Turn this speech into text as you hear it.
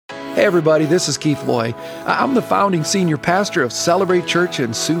Hey everybody, this is Keith Loy. I'm the founding senior pastor of Celebrate Church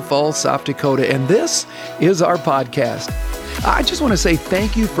in Sioux Falls, South Dakota, and this is our podcast. I just want to say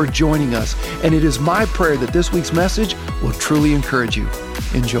thank you for joining us, and it is my prayer that this week's message will truly encourage you.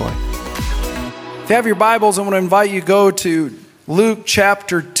 Enjoy. If you have your Bibles, I want to invite you to go to Luke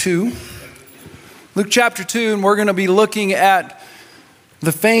chapter 2. Luke chapter 2, and we're going to be looking at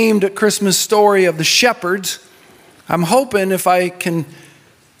the famed Christmas story of the shepherds. I'm hoping if I can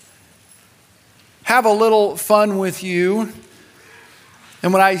have a little fun with you.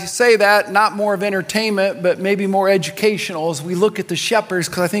 And when I say that, not more of entertainment, but maybe more educational as we look at the shepherds,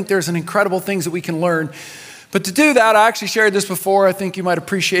 because I think there's an incredible things that we can learn. But to do that, I actually shared this before. I think you might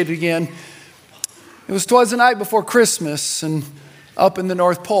appreciate it again. Twas the night before Christmas and up in the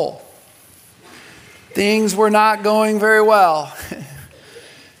North Pole. Things were not going very well.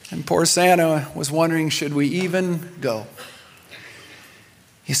 And poor Santa was wondering, should we even go?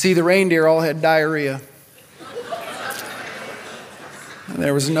 You see, the reindeer all had diarrhea. And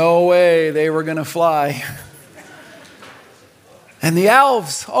there was no way they were going to fly. And the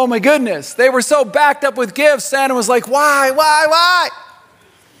elves, oh my goodness, they were so backed up with gifts, Santa was like, why?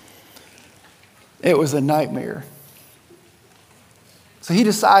 It was a nightmare. So he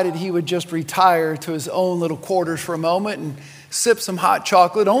decided he would just retire to his own little quarters for a moment and sip some hot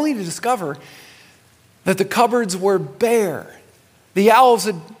chocolate, only to discover that the cupboards were bare. The elves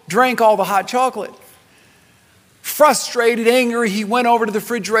had drank all the hot chocolate. Frustrated, angry, he went over to the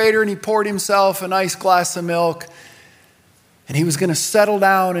refrigerator and he poured himself a nice glass of milk. And he was going to settle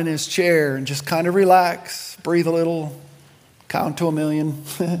down in his chair and just kind of relax, breathe a little, count to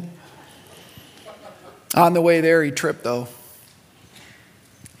 1,000,000. On the way there, he tripped though.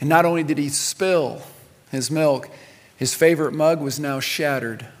 And not only did he spill his milk, his favorite mug was now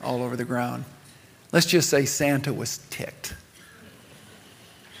shattered all over the ground. Let's just say Santa was ticked.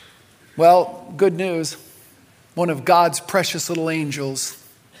 Well, good news. One of God's precious little angels,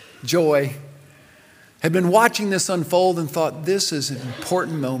 Joy, had been watching this unfold and thought, this is an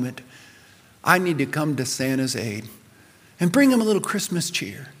important moment. I need to come to Santa's aid and bring him a little Christmas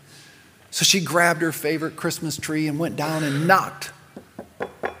cheer. So she grabbed her favorite Christmas tree and went down and knocked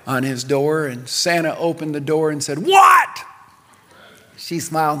on his door. And Santa opened the door and said, "What?" She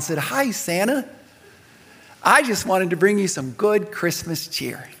smiled and said, "Hi, Santa. I just wanted to bring you some good Christmas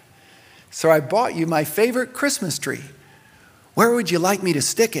cheer. So I bought you my favorite Christmas tree. Where would you like me to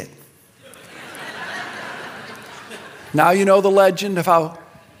stick it?" Now you know the legend of how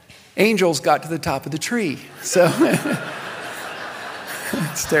angels got to the top of the tree. So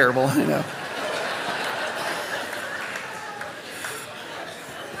it's terrible, you know.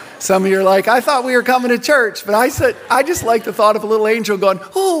 Some of you are like, I thought we were coming to church, but I just like the thought of a little angel going,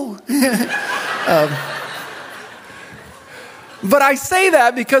 "Oh." But I say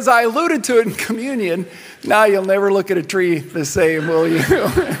that because I alluded to it in communion. Now you'll never look at a tree the same, will you?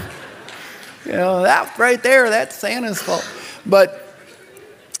 You know, that right there, that's Santa's fault. But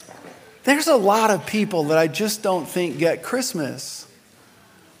there's a lot of people that I just don't think get Christmas.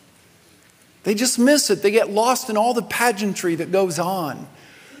 They just miss it. They get lost in all the pageantry that goes on.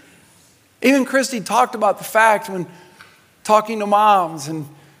 Even Christy talked about the fact when talking to moms, and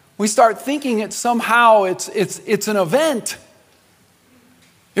we start thinking it somehow it's an event.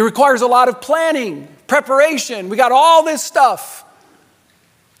 It requires a lot of planning, preparation. We got all this stuff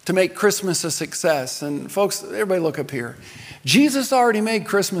to make Christmas a success. And folks, everybody look up here. Jesus already made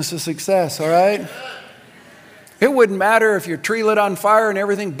Christmas a success, all right? It wouldn't matter if your tree lit on fire and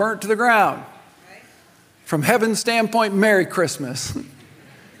everything burnt to the ground. From heaven's standpoint, Merry Christmas.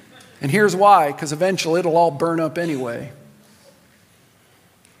 And here's why, because eventually it'll all burn up anyway.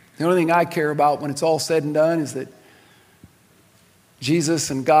 The only thing I care about when it's all said and done is that Jesus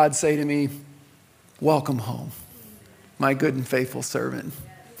and God say to me, "Welcome home, my good and faithful servant."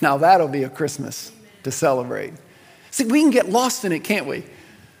 Now that'll be a Christmas to celebrate. See, we can get lost in it, can't we?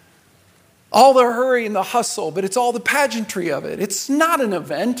 All the hurry and the hustle, but it's all the pageantry of it. It's not an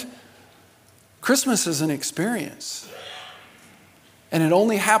event. Christmas is an experience. And it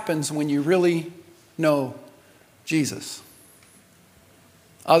only happens when you really know Jesus.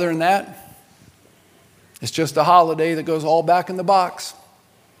 Other than that, it's just a holiday that goes all back in the box.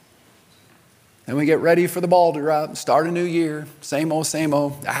 And we get ready for the ball to drop and start a new year. Same old, same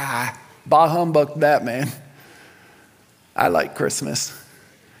old. Bah humbug that, man. I like Christmas.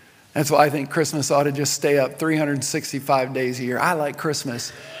 That's why I think Christmas ought to just stay up 365 days a year. I like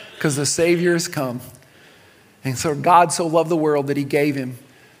Christmas because the Savior has come. And so God so loved the world that he gave him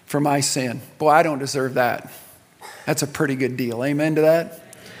for my sin. Boy, I don't deserve that. That's a pretty good deal. Amen to that?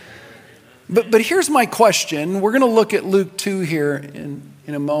 But here's my question. We're going to look at Luke 2 here in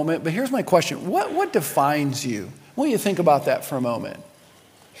in a moment. But here's my question. What defines you? I want you to think about that for a moment.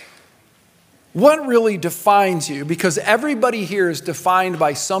 What really defines you? Because everybody here is defined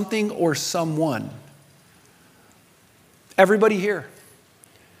by something or someone. Everybody here.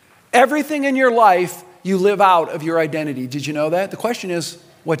 Everything in your life, you live out of your identity. Did you know that? The question is,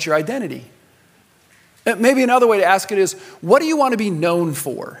 what's your identity? Maybe another way to ask it is, what do you want to be known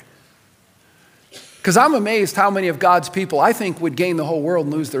for? Because I'm amazed how many of God's people I think would gain the whole world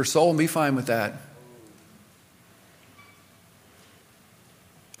and lose their soul and be fine with that.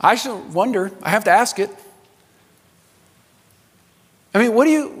 I should wonder, I have to ask it. I mean, what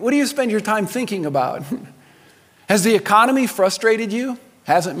do you spend your time thinking about? Has the economy frustrated you?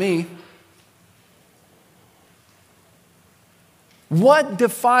 Hasn't me. What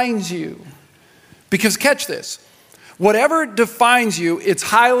defines you? Because catch this, whatever defines you, it's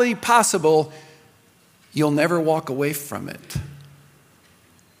highly possible you'll never walk away from it.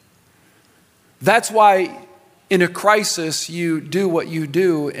 That's why in a crisis you do what you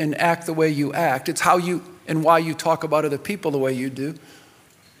do and act the way you act. It's how you and why you talk about other people the way you do.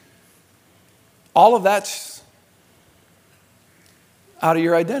 All of that's out of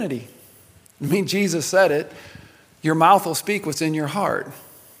your identity. I mean, Jesus said it, your mouth will speak what's in your heart.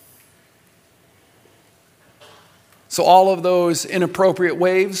 So all of those inappropriate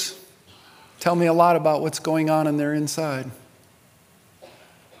waves tell me a lot about what's going on in their inside.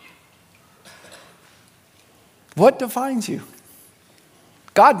 What defines you?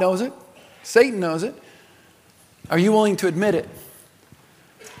 God knows it. Satan knows it. Are you willing to admit it?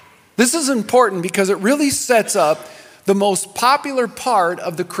 This is important because it really sets up the most popular part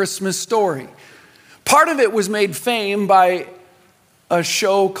of the Christmas story. Part of it was made fame by a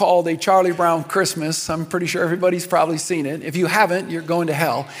show called A Charlie Brown Christmas. I'm pretty sure everybody's probably seen it. If you haven't, you're going to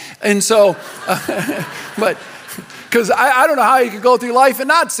hell. And so, but because I don't know how you could go through life and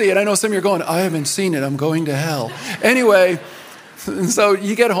not see it. I know some of you are going, I haven't seen it, I'm going to hell. Anyway, and so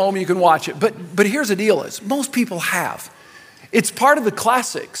you get home, you can watch it. But here's the deal is, most people have. It's part of the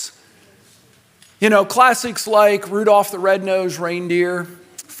classics. You know, classics like Rudolph the Red-Nosed Reindeer,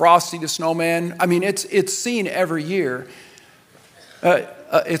 Frosty the Snowman. I mean, it's seen every year.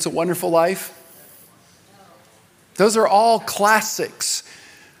 It's a Wonderful Life. Those are all classics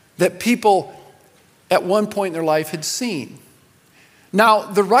that people at one point in their life had seen. Now,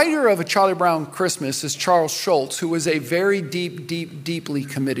 the writer of A Charlie Brown Christmas is Charles Schulz, who was a very deeply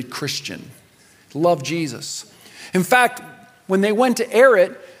committed Christian. Loved Jesus. In fact, when they went to air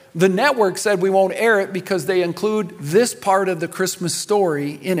it, the network said we won't air it because they include this part of the Christmas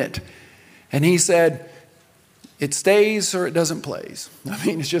story in it. And he said, it stays or it doesn't plays. I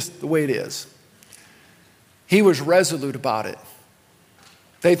mean, it's just the way it is. He was resolute about it.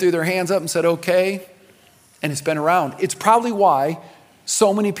 They threw their hands up and said, okay, and it's been around. It's probably why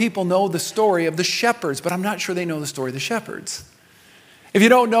so many people know the story of the shepherds, but I'm not sure they know the story of the shepherds. If you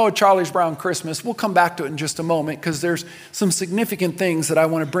don't know Charlie Brown Christmas, we'll come back to it in just a moment because there's some significant things that I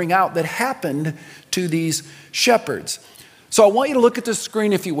want to bring out that happened to these shepherds. So I want you to look at the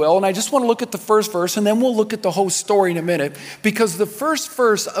screen, if you will, and I just want to look at the first verse, and then we'll look at the whole story in a minute, because the first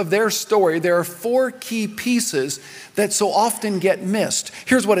verse of their story, there are 4 key pieces that so often get missed.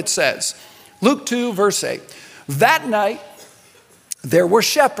 Here's what it says. Luke 2, verse 8. That night, there were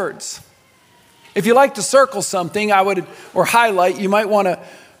shepherds. If you like to circle something, or highlight, you might want to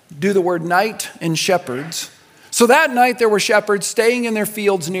do the word night and shepherds. So that night, there were shepherds staying in their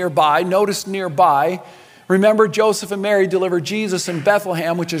fields nearby. Notice nearby. Remember, Joseph and Mary delivered Jesus in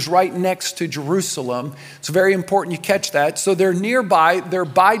Bethlehem, which is right next to Jerusalem. It's very important you catch that. So they're nearby, they're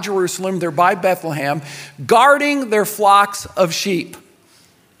by Jerusalem, they're by Bethlehem, guarding their flocks of sheep.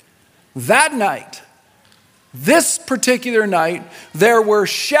 That night, this particular night, there were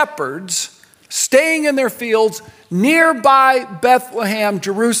shepherds staying in their fields nearby Bethlehem,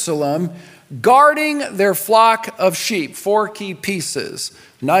 Jerusalem, guarding their flock of sheep. 4 key pieces.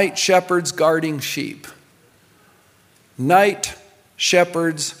 Night, shepherds guarding sheep. Night,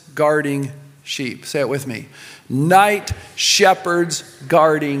 shepherds guarding sheep. Say it with me. Night, shepherds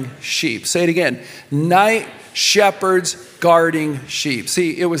guarding sheep. Say it again. Night, shepherds guarding sheep.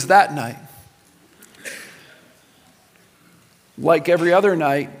 See, it was that night. Like every other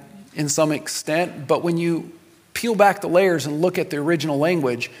night in some extent, but when you peel back the layers and look at the original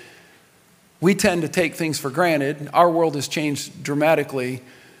language, we tend to take things for granted. Our world has changed dramatically.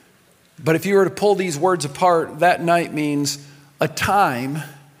 But if you were to pull these words apart, that night means a time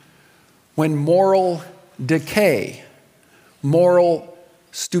when moral decay, moral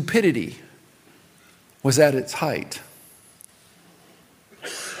stupidity was at its height.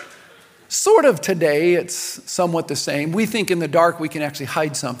 Sort of today, it's somewhat the same. We think in the dark we can actually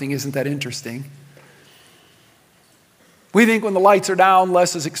hide something. Isn't that interesting? We think when the lights are down,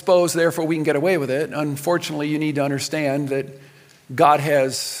 less is exposed, therefore we can get away with it. Unfortunately, you need to understand that God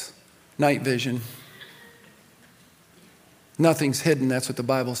has night vision. Nothing's hidden, that's what the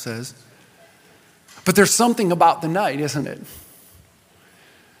Bible says. But there's something about the night, isn't it?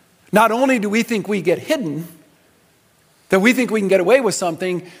 Not only do we think we get hidden, that we think we can get away with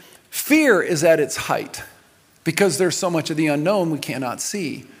something, fear is at its height because there's so much of the unknown we cannot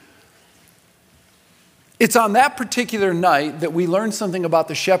see. It's on that particular night that we learn something about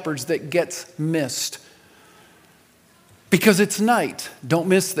the shepherds that gets missed. Because it's night. Don't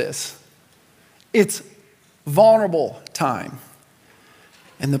miss this. It's vulnerable time.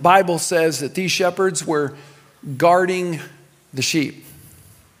 And the Bible says that these shepherds were guarding the sheep.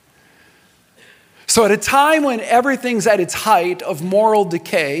 So at a time when everything's at its height of moral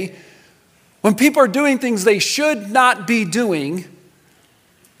decay, when people are doing things they should not be doing,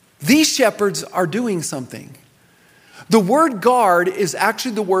 these shepherds are doing something. The word guard is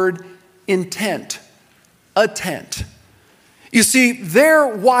actually the word intent, attent. You see, they're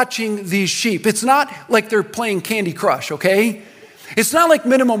watching these sheep. It's not like they're playing Candy Crush, okay? It's not like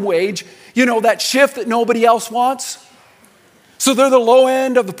minimum wage, that shift that nobody else wants. So they're the low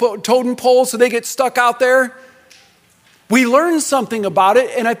end of the totem pole, so they get stuck out there. We learn something about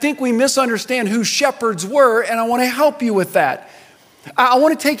it, and I think we misunderstand who shepherds were, and I want to help you with that. I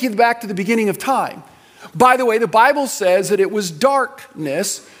want to take you back to the beginning of time. By the way, the Bible says that it was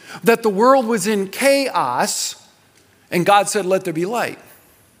darkness, that the world was in chaos, and God said, let there be light.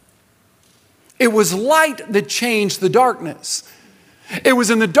 It was light that changed the darkness. It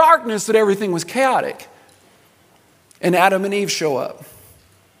was in the darkness that everything was chaotic. And Adam and Eve show up.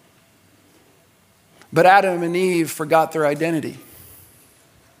 But Adam and Eve forgot their identity.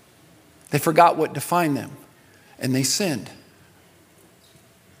 They forgot what defined them, and they sinned.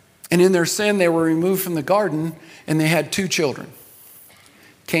 And in their sin, they were removed from the garden, and they had two children,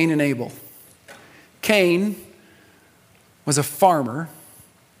 Cain and Abel. Cain was a farmer.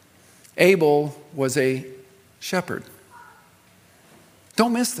 Abel was a shepherd.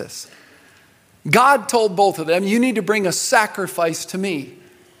 Don't miss this. God told both of them, you need to bring a sacrifice to me.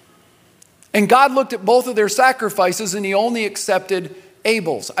 And God looked at both of their sacrifices, and he only accepted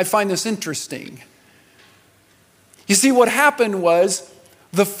Abel's. I find this interesting. You see, what happened was,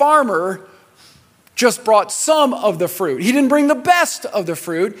 the farmer just brought some of the fruit. He didn't bring the best of the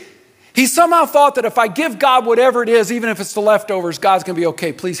fruit. He somehow thought that if I give God whatever it is, even if it's the leftovers, God's going to be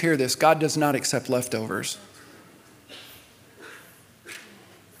okay. Please hear this. God does not accept leftovers.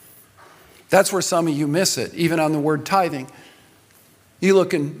 That's where some of you miss it, even on the word tithing. You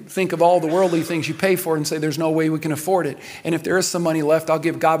look and think of all the worldly things you pay for and say, there's no way we can afford it. And if there is some money left, I'll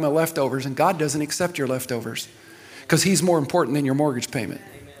give God my leftovers. And God doesn't accept your leftovers. Because he's more important than your mortgage payment.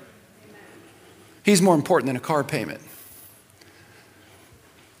 He's more important than a car payment.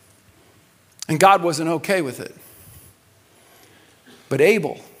 And God wasn't okay with it. But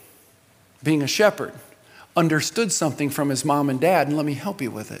Abel, being a shepherd, understood something from his mom and dad, and let me help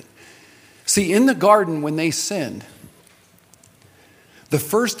you with it. See, in the garden when they sinned, the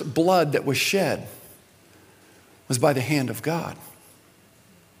first blood that was shed was by the hand of God.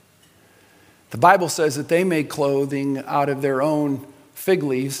 The Bible says that they made clothing out of their own fig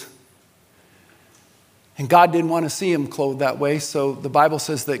leaves. And God didn't want to see them clothed that way. So the Bible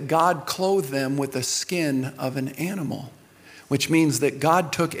says that God clothed them with the skin of an animal, which means that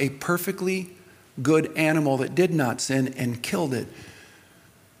God took a perfectly good animal that did not sin and killed it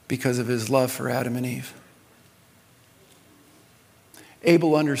because of his love for Adam and Eve.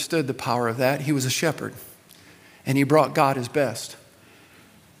 Abel understood the power of that. He was a shepherd, and he brought God his best.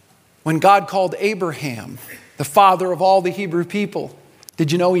 When God called Abraham, the father of all the Hebrew people,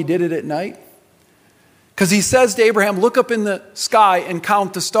 did you know he did it at night? Because he says to Abraham, look up in the sky and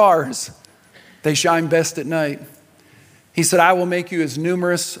count the stars. They shine best at night. He said, I will make you as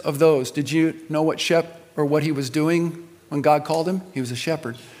numerous of those. Did you know what he was doing when God called him? He was a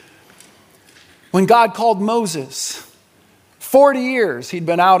shepherd. When God called Moses, 40 years he'd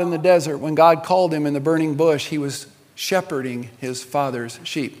been out in the desert. When God called him in the burning bush, he was shepherding his father's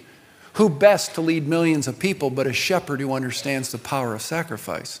sheep. Who best to lead millions of people but a shepherd who understands the power of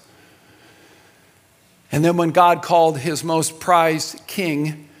sacrifice? And then when God called his most prized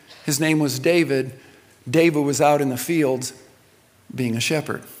king, his name was David. David was out in the fields being a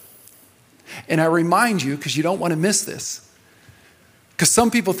shepherd. And I remind you, because you don't want to miss this, because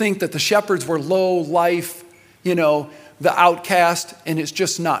some people think that the shepherds were low life, the outcast, and it's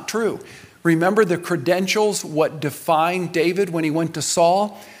just not true. Remember the credentials, what defined David when he went to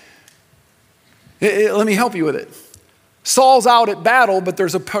Saul? Let me help you with it. Saul's out at battle, but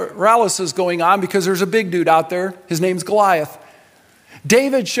there's a paralysis going on because there's a big dude out there. His name's Goliath.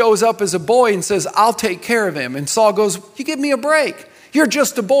 David shows up as a boy and says, I'll take care of him. And Saul goes, you give me a break. You're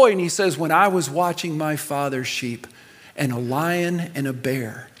just a boy. And he says, when I was watching my father's sheep and a lion and a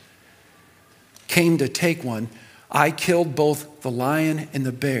bear came to take one, I killed both the lion and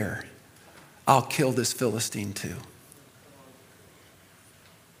the bear. I'll kill this Philistine too.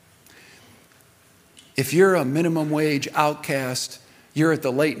 If you're a minimum wage outcast, you're at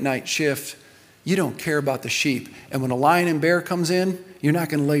the late night shift, you don't care about the sheep. And when a lion and bear comes in, you're not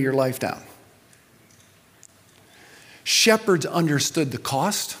going to lay your life down. Shepherds understood the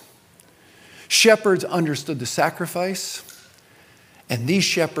cost. Shepherds understood the sacrifice. And these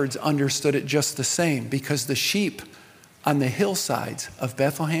shepherds understood it just the same, because the sheep on the hillsides of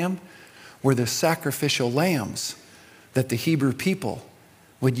Bethlehem were the sacrificial lambs that the Hebrew people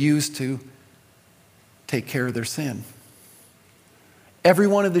would use to take care of their sin. Every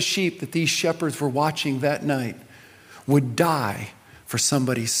one of the sheep that these shepherds were watching that night would die for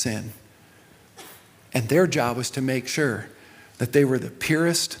somebody's sin. And their job was to make sure that they were the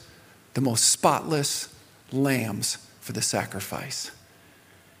purest, the most spotless lambs for the sacrifice.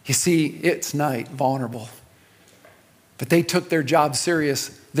 You see, it's night, vulnerable. But they took their job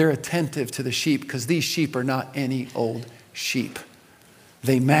serious. They're attentive to the sheep, because these sheep are not any old sheep.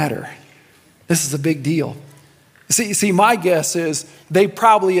 They matter. This is a big deal. See, my guess is they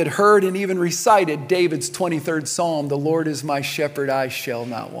probably had heard and even recited David's 23rd Psalm, the Lord is my shepherd, I shall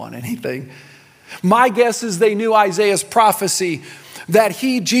not want anything. My guess is they knew Isaiah's prophecy that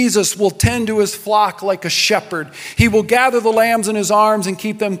he, Jesus, will tend to his flock like a shepherd. He will gather the lambs in his arms and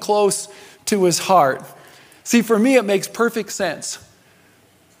keep them close to his heart. See, for me, it makes perfect sense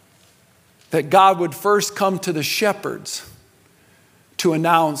that God would first come to the shepherds to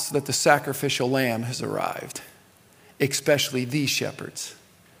announce that the sacrificial lamb has arrived, especially these shepherds.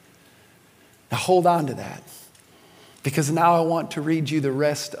 Now hold on to that, because now I want to read you the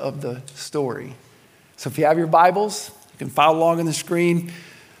rest of the story. So if you have your Bibles, you can follow along on the screen.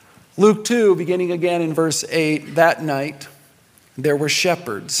 Luke 2, beginning again in verse 8, that night there were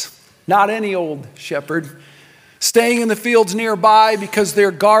shepherds, not any old shepherd, staying in the fields nearby because they're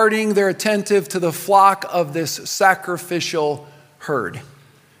guarding, they're attentive to the flock of this sacrificial herd.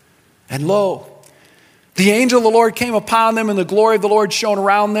 And lo, the angel of the Lord came upon them, and the glory of the Lord shone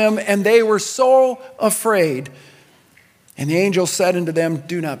around them, and they were so afraid. And the angel said unto them,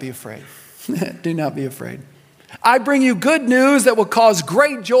 do not be afraid. Do not be afraid. I bring you good news that will cause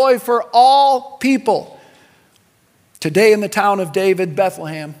great joy for all people. Today in the town of David,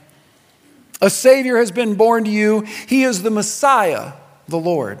 Bethlehem, a Savior has been born to you. He is the Messiah, the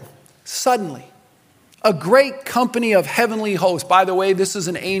Lord. Suddenly, a great company of heavenly hosts. By the way, this is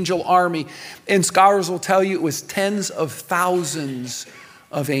an angel army. And scholars will tell you it was tens of thousands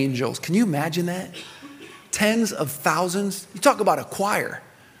of angels. Can you imagine that? Tens of thousands. You talk about a choir.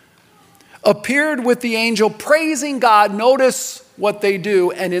 Appeared with the angel, praising God. Notice what they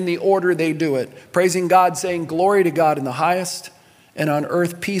do and in the order they do it. Praising God, saying, glory to God in the highest, and on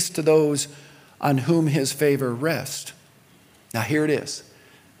earth peace to those on whom his favor rests. Now here it is.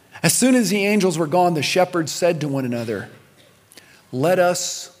 As soon as the angels were gone, the shepherds said to one another, let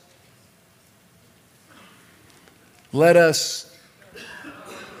us,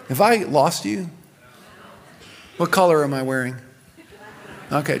 have I lost you? What color am I wearing?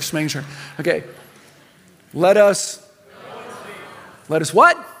 Okay, just making sure. Okay. Let us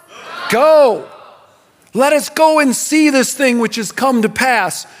what? Go. Let us go and see this thing which has come to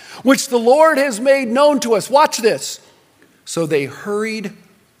pass, which the Lord has made known to us. Watch this. So they hurried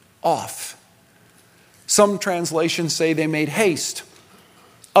off. Some translations say they made haste.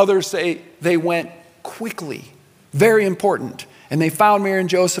 Others say they went quickly. Very important. And they found Mary and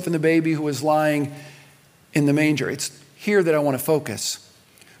Joseph and the baby who was lying in the manger. It's here that I want to focus.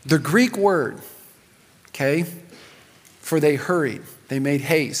 The Greek word, okay, for they hurried, they made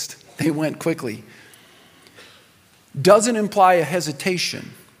haste, they went quickly, doesn't imply a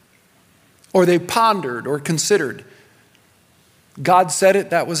hesitation, or they pondered or considered. God said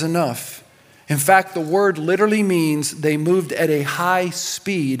it, that was enough. In fact, the word literally means they moved at a high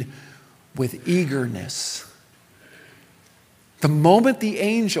speed with eagerness. The moment the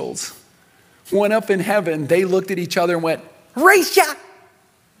angels went up in heaven, they looked at each other and went, Raisha!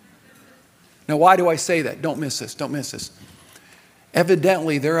 Now, why do I say that? Don't miss this, don't miss this.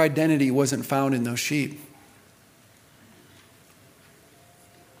 Evidently, their identity wasn't found in those sheep.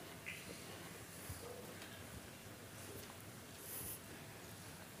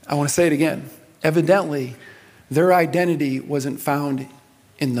 I want to say it again. Evidently, their identity wasn't found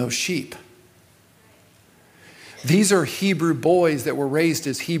in those sheep. These are Hebrew boys that were raised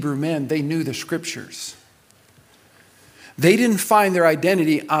as Hebrew men. They knew the scriptures. They didn't find their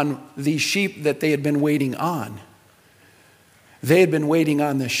identity on the sheep that they had been waiting on. They had been waiting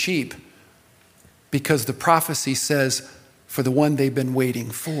on the sheep because the prophecy says, for the one they've been waiting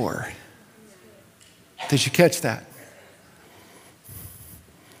for. Did you catch that?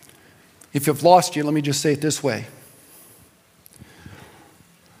 If you've lost you, let me just say it this way.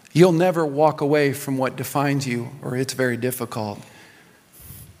 You'll never walk away from what defines you, or it's very difficult.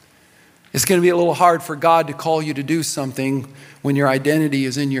 It's going to be a little hard for God to call you to do something when your identity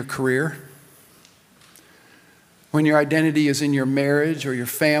is in your career, when your identity is in your marriage or your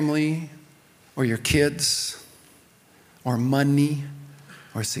family or your kids or money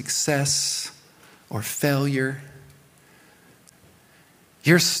or success or failure.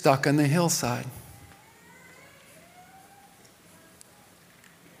 You're stuck on the hillside.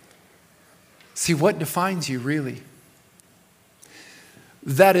 See, what defines you really?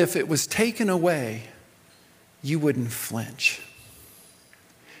 That if it was taken away, you wouldn't flinch.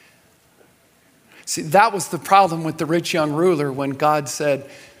 See, that was the problem with the rich young ruler when God said,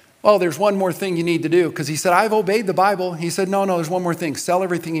 oh, there's one more thing you need to do. Because he said, I've obeyed the Bible. He said, no, there's one more thing. Sell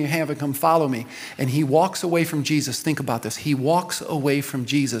everything you have and come follow me. And he walks away from Jesus. Think about this. He walks away from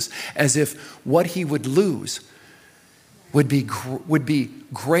Jesus as if what he would lose would be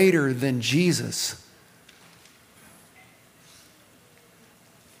greater than Jesus.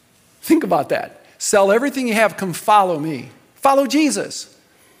 Think about that. Sell everything you have, come follow me. Follow Jesus.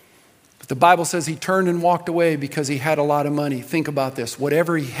 But the Bible says he turned and walked away because he had a lot of money. Think about this.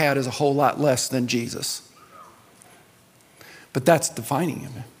 Whatever he had is a whole lot less than Jesus. But that's defining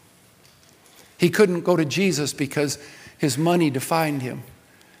him. He couldn't go to Jesus because his money defined him.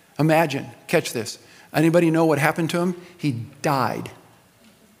 Imagine, catch this. Anybody know what happened to him? He died.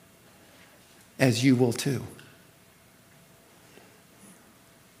 As you will too.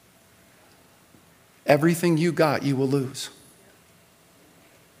 Everything you got, you will lose.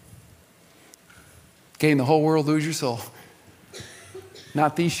 Gain the whole world, lose your soul.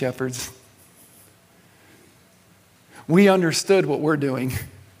 Not these shepherds. We understood what we're doing.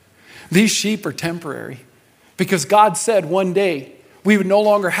 These sheep are temporary. Because God said one day we would no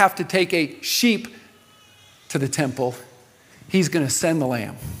longer have to take a sheep to the temple. He's going to send the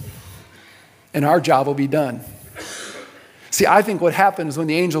lamb. And our job will be done. See, I think what happened is when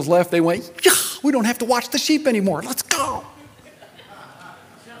the angels left, they went, yeah, we don't have to watch the sheep anymore. Let's go.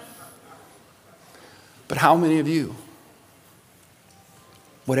 But how many of you,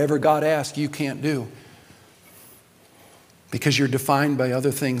 whatever God asks, you can't do because you're defined by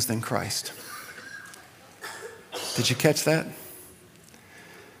other things than Christ? Did you catch that?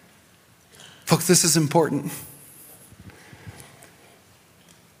 Folks, this is important.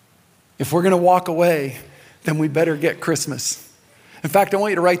 If we're going to walk away, then we better get Christmas. In fact, I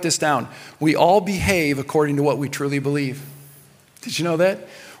want you to write this down. We all behave according to what we truly believe. Did you know that?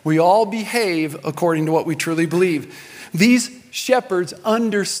 We all behave according to what we truly believe. These shepherds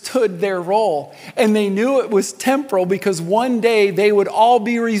understood their role, and they knew it was temporal because one day they would all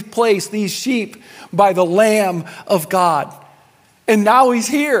be replaced, these sheep, by the Lamb of God. And now he's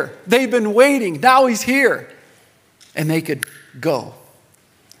here. They've been waiting. Now he's here. And they could go.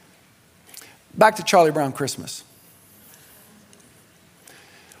 Back to Charlie Brown Christmas.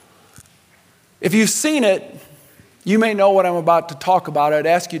 If you've seen it, you may know what I'm about to talk about. I'd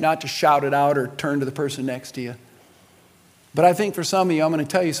ask you not to shout it out or turn to the person next to you. But I think for some of you, I'm going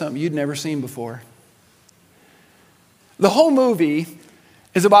to tell you something you'd never seen before. The whole movie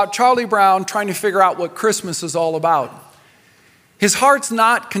is about Charlie Brown trying to figure out what Christmas is all about. His heart's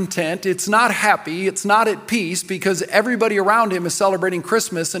not content, it's not happy, it's not at peace because everybody around him is celebrating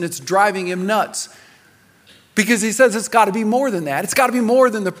Christmas and it's driving him nuts. Because he says it's got to be more than that. It's got to be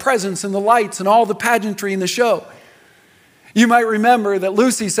more than the presents and the lights and all the pageantry in the show. You might remember that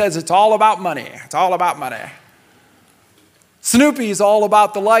Lucy says it's all about money. It's all about money. Snoopy is all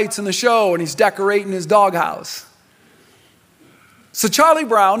about the lights and the show and he's decorating his doghouse. So Charlie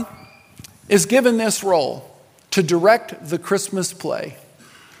Brown is given this role to direct the Christmas play.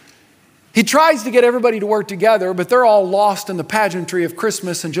 He tries to get everybody to work together, but they're all lost in the pageantry of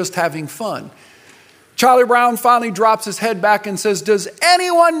Christmas and just having fun. Charlie Brown finally drops his head back and says, does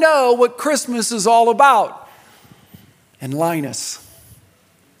anyone know what Christmas is all about? And Linus,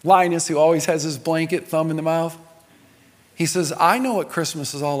 who always has his blanket, thumb in the mouth, he says, I know what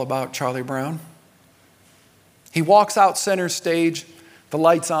Christmas is all about, Charlie Brown. He walks out center stage, the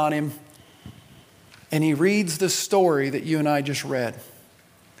lights on him, and he reads the story that you and I just read.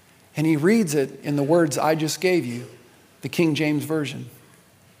 And he reads it in the words I just gave you, the King James Version.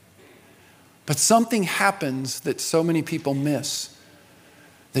 But something happens that so many people miss,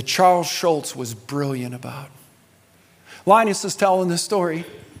 that Charles Schulz was brilliant about. Linus is telling this story.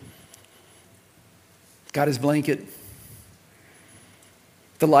 Got his blanket.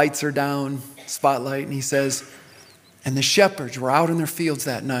 The lights are down, spotlight, and he says, and the shepherds were out in their fields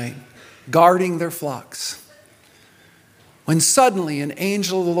that night, guarding their flocks, when suddenly an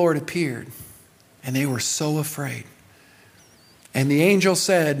angel of the Lord appeared, and they were so afraid. And the angel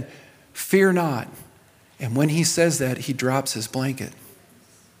said, fear not. And when he says that, he drops his blanket.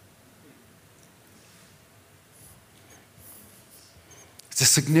 It's a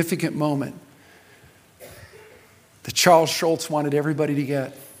significant moment that Charles Schulz wanted everybody to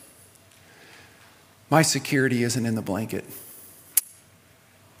get. My security isn't in the blanket.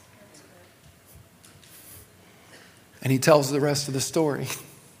 And he tells the rest of the story.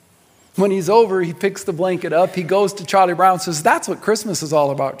 When he's over, he picks the blanket up. He goes to Charlie Brown and says, that's what Christmas is all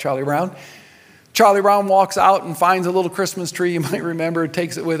about, Charlie Brown. Charlie Brown walks out and finds a little Christmas tree. You might remember,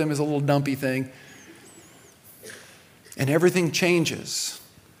 takes it with him as a little dumpy thing. And everything changes.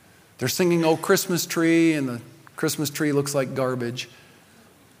 They're singing, "Oh, Christmas Tree," and the Christmas tree looks like garbage.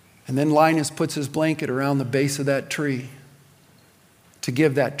 And then Linus puts his blanket around the base of that tree to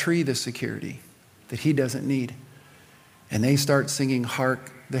give that tree the security that he doesn't need. And they start singing,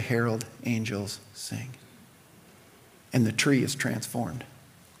 "Hark the Herald Angels Sing." And the tree is transformed.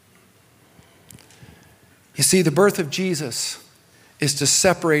 You see, the birth of Jesus is to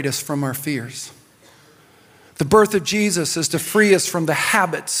separate us from our fears. The birth of Jesus is to free us from the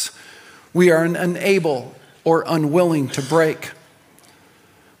habits we are unable or unwilling to break.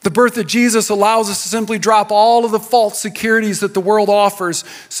 The birth of Jesus allows us to simply drop all of the false securities that the world offers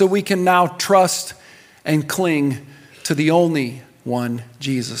so we can now trust and cling to the only one,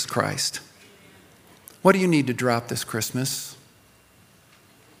 Jesus Christ. What do you need to drop this Christmas?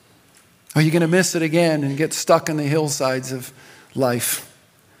 Are you going to miss it again and get stuck in the hillsides of life?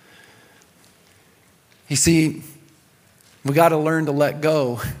 You see, we got to learn to let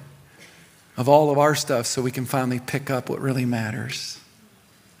go of all of our stuff so we can finally pick up what really matters.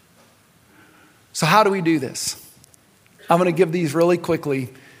 So how do we do this? I'm going to give these really quickly,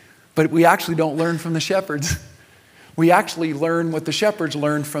 but we actually don't learn from the shepherds. We actually learn what the shepherds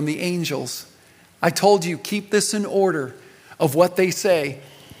learned from the angels. I told you, keep this in order of what they say.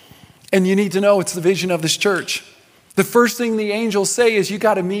 And you need to know it's the vision of this church. The first thing the angels say is you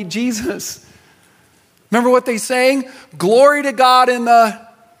got to meet Jesus. Remember what they sang? Glory to God in the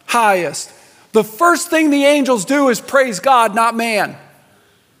highest. The first thing the angels do is praise God, not man.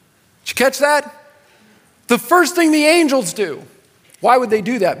 Did you catch that? The first thing the angels do. Why would they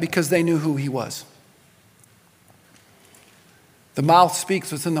do that? Because they knew who he was. The mouth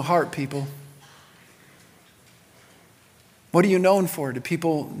speaks what's in the heart, people. What are you known for? Do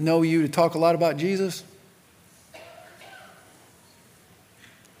people know you to talk a lot about Jesus?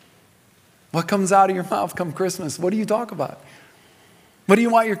 What comes out of your mouth come Christmas? What do you talk about? What do you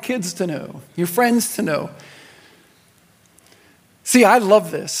want your kids to know? Your friends to know? See, I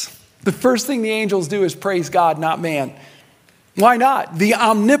love this. The first thing the angels do is praise God, not man. Why not? The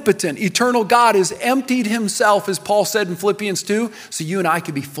omnipotent, eternal God has emptied himself, as Paul said in Philippians 2, so you and I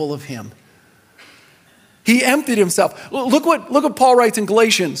could be full of him. He emptied himself. Look what Paul writes in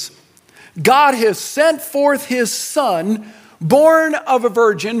Galatians. God has sent forth his son, born of a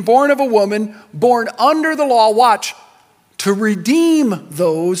virgin, born of a woman, born under the law, watch, to redeem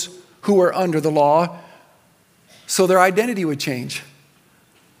those who are under the law, so their identity would change.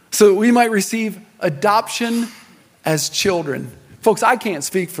 So that we might receive adoption as children. Folks, I can't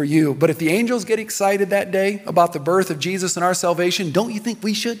speak for you, but if the angels get excited that day about the birth of Jesus and our salvation, don't you think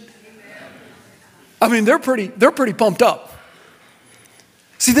we should? I mean, they're pretty pumped up.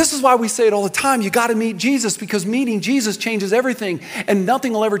 See, this is why we say it all the time. You got to meet Jesus, because meeting Jesus changes everything, and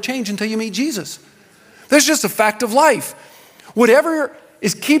nothing will ever change until you meet Jesus. That's just a fact of life. Whatever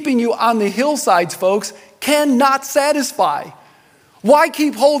is keeping you on the hillsides, folks, cannot satisfy. Why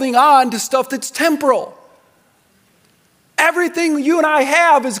keep holding on to stuff that's temporal? Everything you and I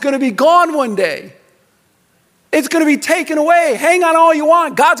have is going to be gone one day. It's going to be taken away. Hang on all you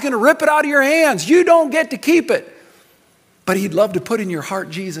want. God's going to rip it out of your hands. You don't get to keep it. But he'd love to put in your heart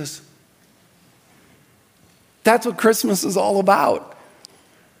Jesus. That's what Christmas is all about.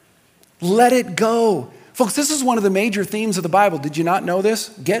 Let it go. Folks, this is one of the major themes of the Bible. Did you not know this?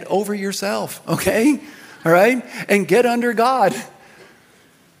 Get over yourself, okay? All right? And get under God.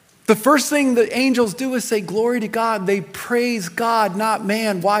 The first thing the angels do is say, glory to God. They praise God, not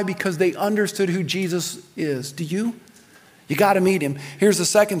man. Why? Because they understood who Jesus is. Do you? You got to meet him. Here's the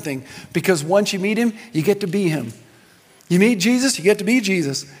second thing. Because once you meet him, you get to be him. You meet Jesus, you get to be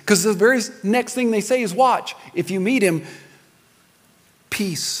Jesus. Because the very next thing they say is, watch, if you meet him,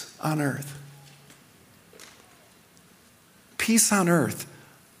 peace on earth. Peace on earth.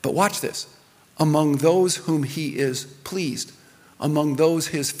 But watch this. Among those whom he is pleased. Among those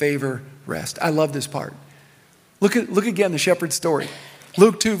his favor rests. I love this part. Look again the shepherd's story.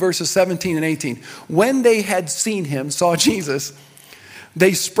 Luke 2 verses 17 and 18. When they had seen him, saw Jesus,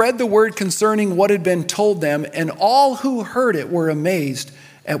 they spread the word concerning what had been told them, and all who heard it were amazed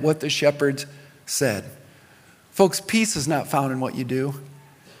at what the shepherds said. Folks, peace is not found in what you do.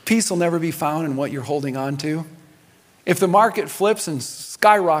 Peace will never be found in what you're holding on to. If the market flips and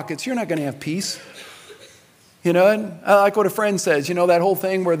skyrockets, you're not going to have peace. You know, and I like what a friend says, you know, that whole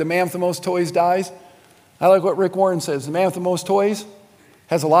thing where the man with the most toys dies. I like what Rick Warren says, the man with the most toys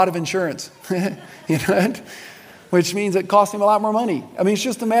has a lot of insurance. You know, which means it costs him a lot more money. I mean, it's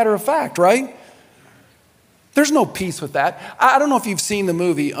just a matter of fact, right? There's no peace with that. I don't know if you've seen the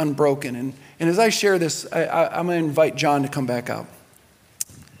movie Unbroken. And as I share this, I'm going to invite John to come back out.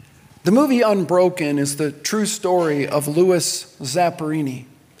 The movie Unbroken is the true story of Louis Zamperini.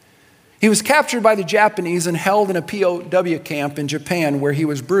 He was captured by the Japanese and held in a POW camp in Japan where he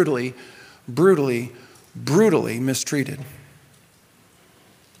was brutally mistreated.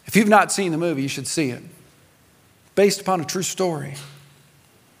 If you've not seen the movie, you should see it. Based upon a true story.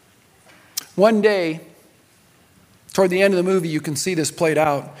 One day, toward the end of the movie, you can see this played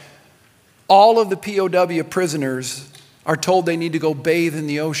out. All of the POW prisoners are told they need to go bathe in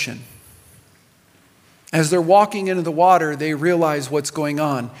the ocean. As they're walking into the water, they realize what's going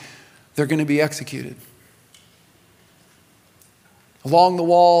on. They're going to be executed. Along the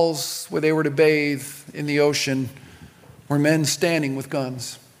walls where they were to bathe in the ocean were men standing with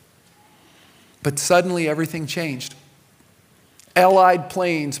guns. But suddenly everything changed. Allied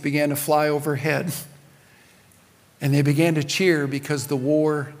planes began to fly overhead. And they began to cheer because the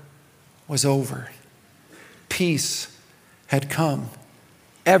war was over. Peace had come.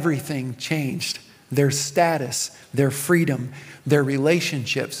 Everything changed. Their status, their freedom, their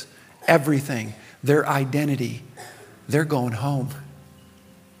relationships, everything, their identity. They're going home.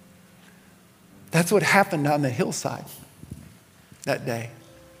 That's what happened on the hillside that day.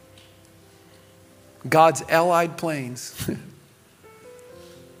 God's allied planes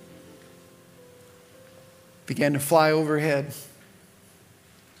began to fly overhead.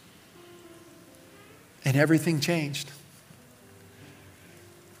 And everything changed.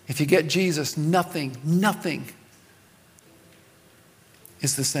 If you get Jesus, nothing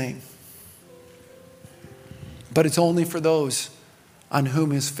is the same. But it's only for those on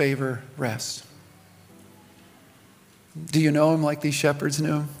whom his favor rests. Do you know him like these shepherds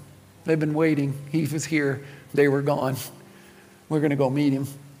knew him? They've been waiting. He was here. They were gone. We're going to go meet him.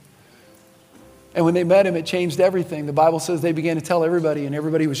 And when they met him, it changed everything. The Bible says they began to tell everybody, and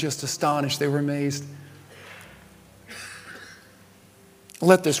everybody was just astonished. They were amazed.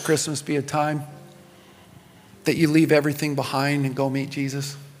 Let this Christmas be a time that you leave everything behind and go meet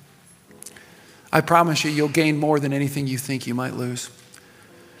Jesus. I promise you, you'll gain more than anything you think you might lose.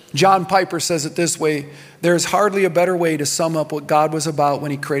 John Piper says it this way: there is hardly a better way to sum up what God was about when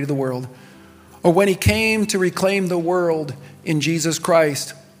he created the world, or when he came to reclaim the world in Jesus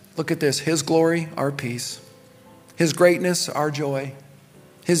Christ. Look at this: his glory, our peace; his greatness, our joy;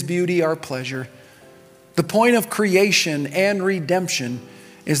 his beauty, our pleasure. The point of creation and redemption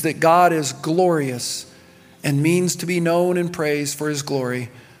is that God is glorious and means to be known and praised for his glory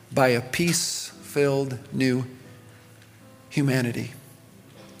by a peace-filled new humanity.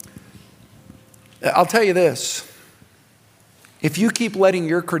 I'll tell you this: if you keep letting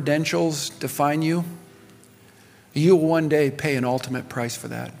your credentials define you, you will one day pay an ultimate price for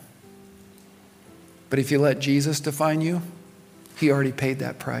that. But if you let Jesus define you, he already paid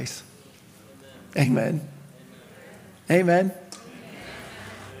that price. Amen. Amen.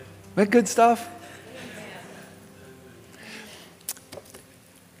 Isn't that good stuff?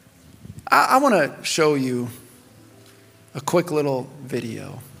 I want to show you a quick little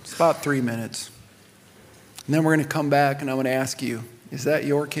video. It's about 3 minutes. And then we're going to come back and I'm going to ask you, is that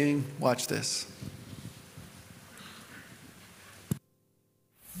your king? Watch this.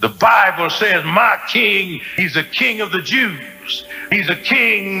 The Bible says, my king, he's a king of the Jews. He's a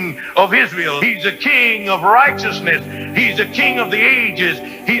king of Israel. He's a king of righteousness. He's a king of the ages.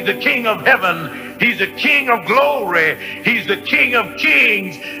 He's the king of heaven. He's the king of glory. He's the king of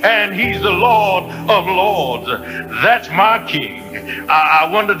kings. And he's the Lord of lords. That's my king. I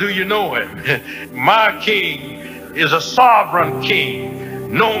wonder, do you know him? My king is a sovereign king.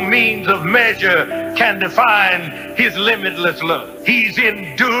 No means of measure can define his limitless love. He's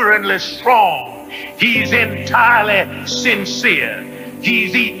enduringly strong. He's entirely sincere.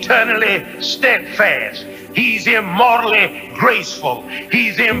 He's eternally steadfast. He's immortally graceful.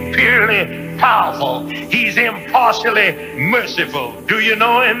 He's imperially powerful. He's impartially merciful. Do you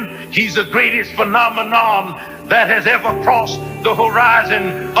know him? He's the greatest phenomenon that has ever crossed the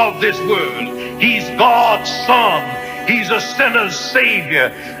horizon of this world. He's God's Son. He's a sinner's savior.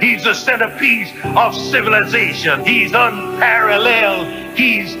 He's the centerpiece of civilization. He's unparalleled.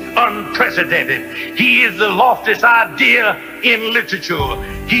 He's unprecedented. He is the loftiest idea in literature.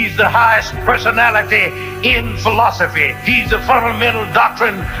 He's the highest personality in philosophy. He's the fundamental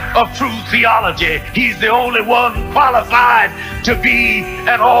doctrine of true theology. He's the only one qualified to be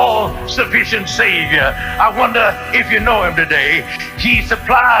an all-sufficient Savior. I wonder if you know him today. He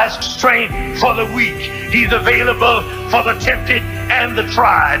supplies strength for the weak. He's available for the tempted and the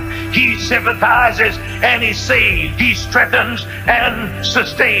tried. He sympathizes and he saves. He strengthens and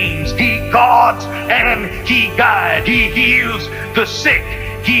sustains. He guards and he guides. He heals the sick.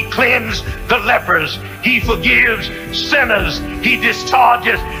 He cleanses the lepers. He forgives sinners. He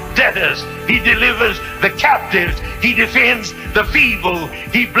discharges debtors. He delivers the captives. He defends the feeble.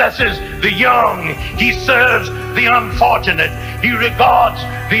 He blesses the young. He serves the unfortunate. He regards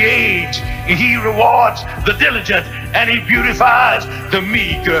the aged. He rewards the diligent, and he beautifies the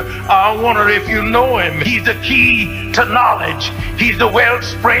meek. I wonder if you know him. He's the key to knowledge. He's the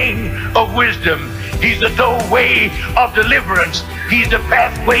wellspring of wisdom. He's the doorway of deliverance. He's the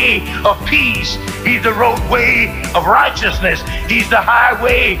pathway of peace. He's the roadway of righteousness. He's the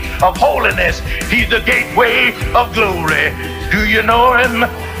highway of holiness. He's the gateway of glory. Do you know him?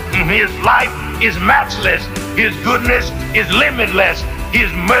 His life is matchless. His goodness is limitless.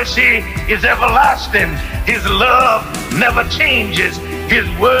 His mercy is everlasting. His love never changes. His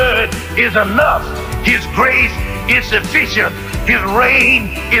word is enough. His grace is sufficient. His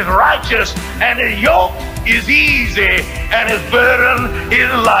reign is righteous, and his yoke is easy, and his burden is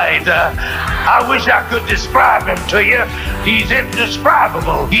light. I wish I could describe him to you. He's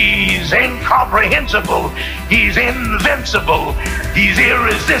indescribable. He's incomprehensible. He's invincible. He's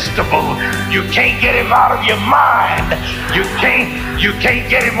irresistible. You can't get him out of your mind. You can't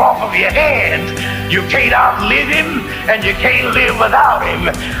get him off of your hand. You can't outlive him, and you can't live without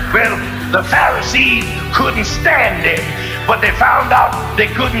him. Well, the Pharisees couldn't stand him, but they found out they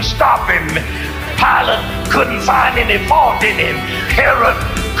couldn't stop him. Pilate couldn't find any fault in him. Herod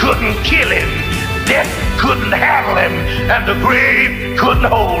couldn't kill him. Death couldn't handle him, and the grave couldn't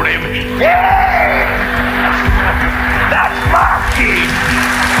hold him. Yeah! That's my king.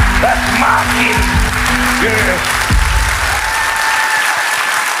 That's my king. Yeah.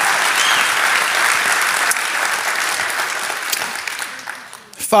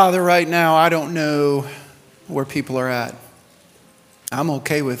 Father, right now, I don't know where people are at. I'm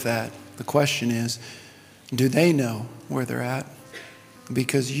okay with that. The question is, do they know where they're at?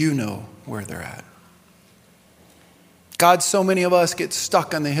 Because you know where they're at. God, so many of us get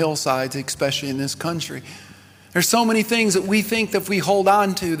stuck on the hillsides, especially in this country. There's so many things that we think that if we hold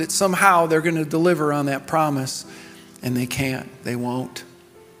on to, that somehow they're going to deliver on that promise. And they can't. They won't.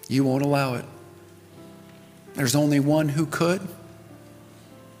 You won't allow it. There's only one who could.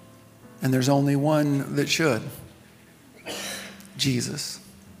 And there's only one that should. Jesus.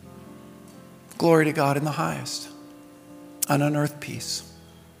 Glory to God in the highest. And on earth peace.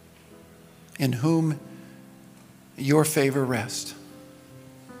 In whom your favor rests.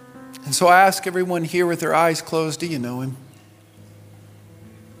 And so I ask everyone here with their eyes closed, do you know him?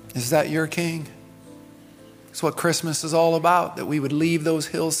 Is that your king? It's what Christmas is all about, that we would leave those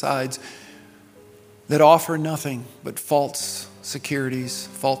hillsides that offer nothing but false securities,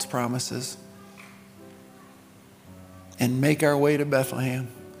 false promises, and make our way to Bethlehem.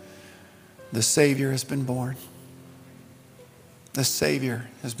 The Savior has been born. The Savior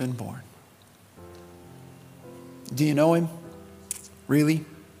has been born. Do you know him? Really?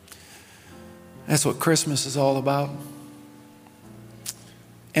 That's what Christmas is all about.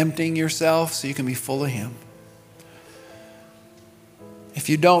 Emptying yourself so you can be full of him. If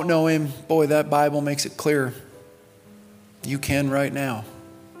you don't know him, boy, that Bible makes it clear. You can right now.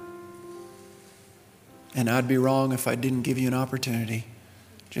 And I'd be wrong if I didn't give you an opportunity.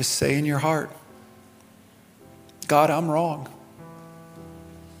 Just say in your heart, God, I'm wrong.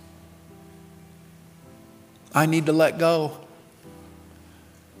 I need to let go.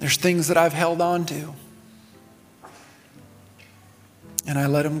 There's things that I've held on to. And I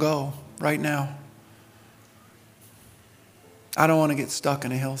let them go right now. I don't want to get stuck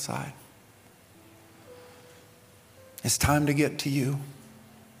in a hillside. It's time to get to you.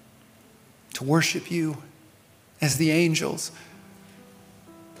 To worship you as the angels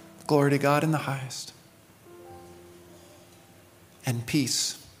Glory to God in the highest. And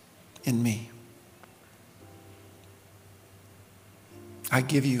peace in me. I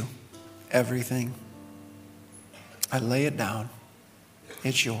give you everything. I lay it down.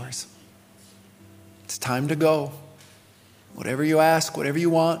 It's yours. It's time to go. Whatever you ask, whatever you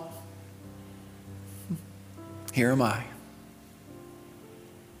want, here am I.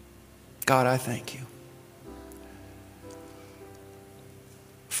 God, I thank you.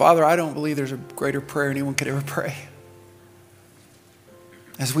 Father, I don't believe there's a greater prayer anyone could ever pray.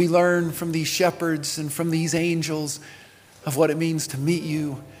 As we learn from these shepherds and from these angels of what it means to meet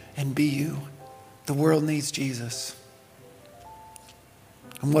you and be you, the world needs Jesus.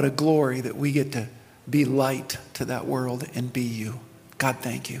 And what a glory that we get to be light to that world and be you. God,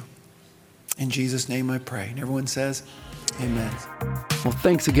 thank you. In Jesus' name I pray. And everyone says, amen. Well,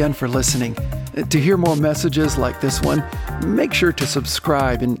 thanks again for listening. To hear more messages like this one, make sure to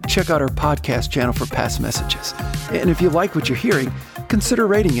subscribe and check out our podcast channel for past messages. And if you like what you're hearing, consider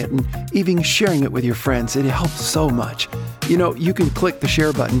rating it and even sharing it with your friends. It helps so much. You know, you can click the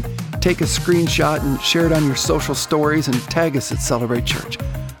share button, take a screenshot and share it on your social stories and tag us at Celebrate Church.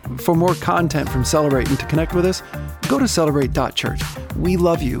 For more content from Celebrate and to connect with us, go to celebrate.church. We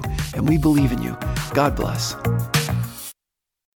love you and we believe in you. God bless.